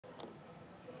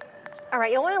All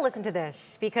right, you'll want to listen to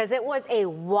this because it was a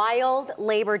wild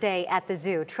Labor Day at the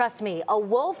zoo. Trust me, a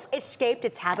wolf escaped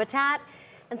its habitat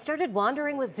and started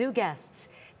wandering with zoo guests.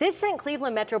 This sent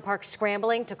Cleveland Metroparks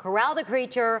scrambling to corral the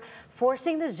creature,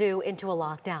 forcing the zoo into a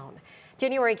lockdown.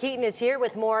 January Keaton is here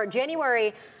with more.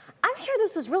 January, I'm sure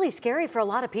this was really scary for a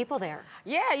lot of people there.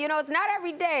 Yeah, you know, it's not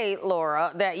every day,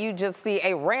 Laura, that you just see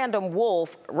a random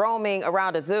wolf roaming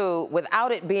around a zoo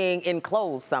without it being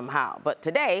enclosed somehow. But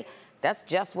today, that's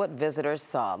just what visitors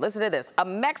saw. Listen to this. A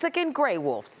Mexican gray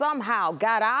wolf somehow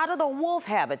got out of the wolf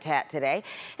habitat today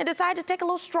and decided to take a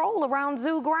little stroll around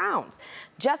zoo grounds.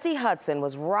 Jesse Hudson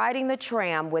was riding the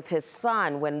tram with his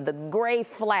son when the gray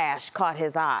flash caught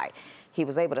his eye. He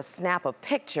was able to snap a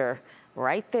picture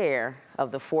right there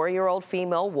of the 4-year-old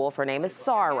female wolf. Her name is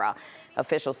Sarah.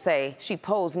 Officials say she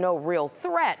posed no real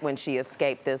threat when she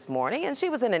escaped this morning, and she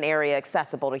was in an area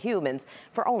accessible to humans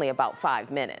for only about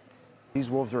 5 minutes. These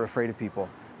wolves are afraid of people.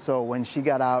 So when she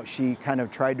got out, she kind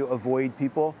of tried to avoid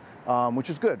people, which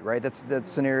is good, right? That's the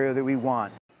scenario that we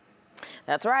want.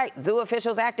 That's right. Zoo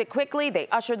officials acted quickly. They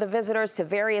ushered the visitors to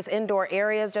various indoor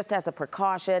areas just as a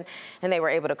precaution, and they were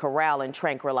able to corral and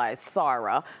tranquilize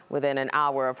Sarah within an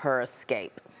hour of her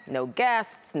escape. No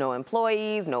guests, no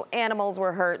employees, no animals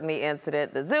were hurt in the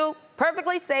incident. The zoo,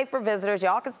 perfectly safe for visitors.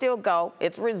 Y'all can still go.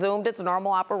 It's resumed its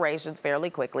normal operations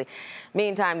fairly quickly.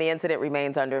 Meantime, the incident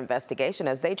remains under investigation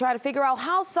as they try to figure out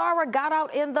how Sarah got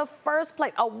out in the first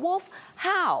place. A wolf?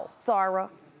 How, Sarah?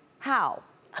 How?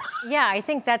 Yeah, I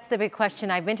think that's the big question.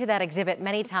 I've been to that exhibit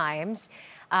many times.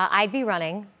 I'd be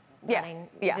running. Yeah.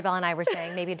 Isabel and I were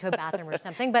saying maybe into a bathroom or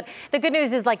something. But the good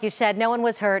news is, like you said, no one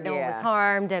was hurt, no one was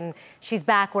harmed, and she's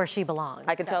back where she belongs.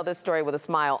 I can tell this story with a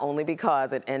smile only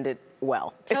because it ended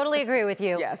well. Totally agree with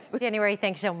you. Yes. January,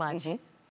 thanks so much.